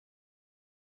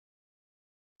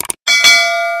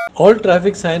All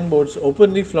traffic signboards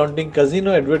openly flaunting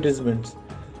casino advertisements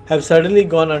have suddenly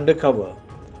gone undercover.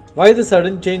 Why the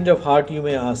sudden change of heart, you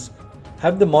may ask?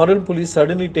 Have the moral police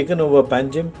suddenly taken over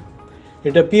Panjim?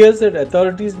 It appears that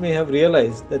authorities may have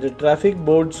realized that a traffic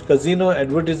board's casino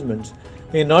advertisements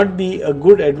may not be a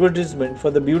good advertisement for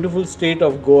the beautiful state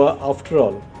of Goa after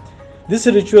all. This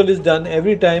ritual is done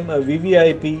every time a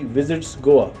VVIP visits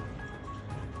Goa.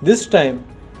 This time,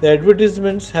 the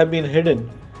advertisements have been hidden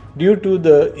due to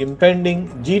the impending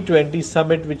G20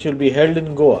 Summit which will be held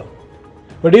in Goa.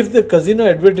 But if the casino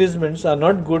advertisements are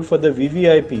not good for the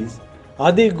VVIPs,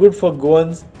 are they good for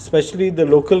Goans, especially the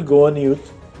local Goan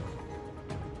youth?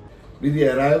 With the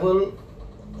arrival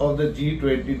of the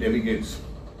G20 delegates,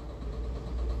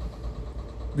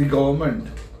 the government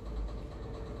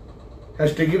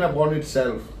has taken upon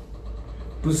itself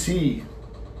to see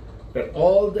that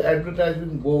all the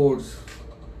advertising boards,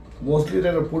 mostly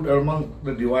that are put among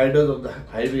the dividers of the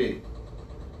highway,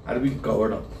 are being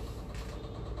covered up.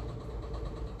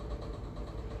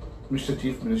 Mr.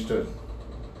 Chief Minister,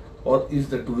 or is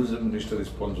the Tourism Minister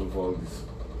responsible for all this?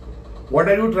 What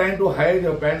are you trying to hide?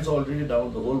 Your pants already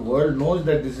down. The whole world knows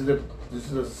that this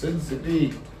is a sin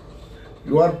city.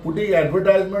 You are putting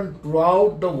advertisement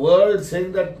throughout the world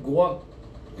saying that Goa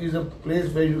is a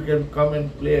place where you can come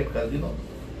and play at casino.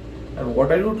 And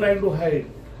what are you trying to hide?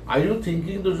 Are you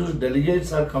thinking that those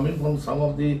delegates are coming from some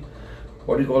of the,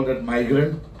 what do you call that,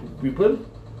 migrant people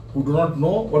who do not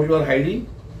know what you are hiding?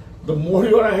 The more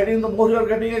you are hiding, the more you are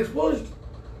getting exposed.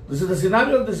 This is the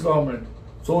scenario of this government.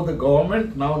 So the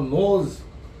government now knows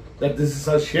that this is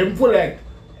a shameful act,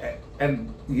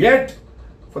 and yet,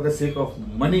 for the sake of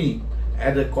money,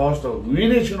 at the cost of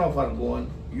ruination of our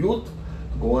Goan youth,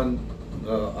 Goan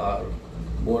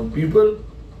people,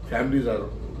 families are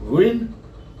ruined,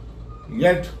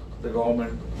 yet the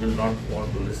government will not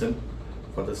want to listen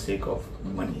for the sake of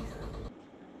money.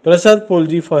 Prasad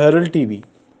Polji for Herald TV.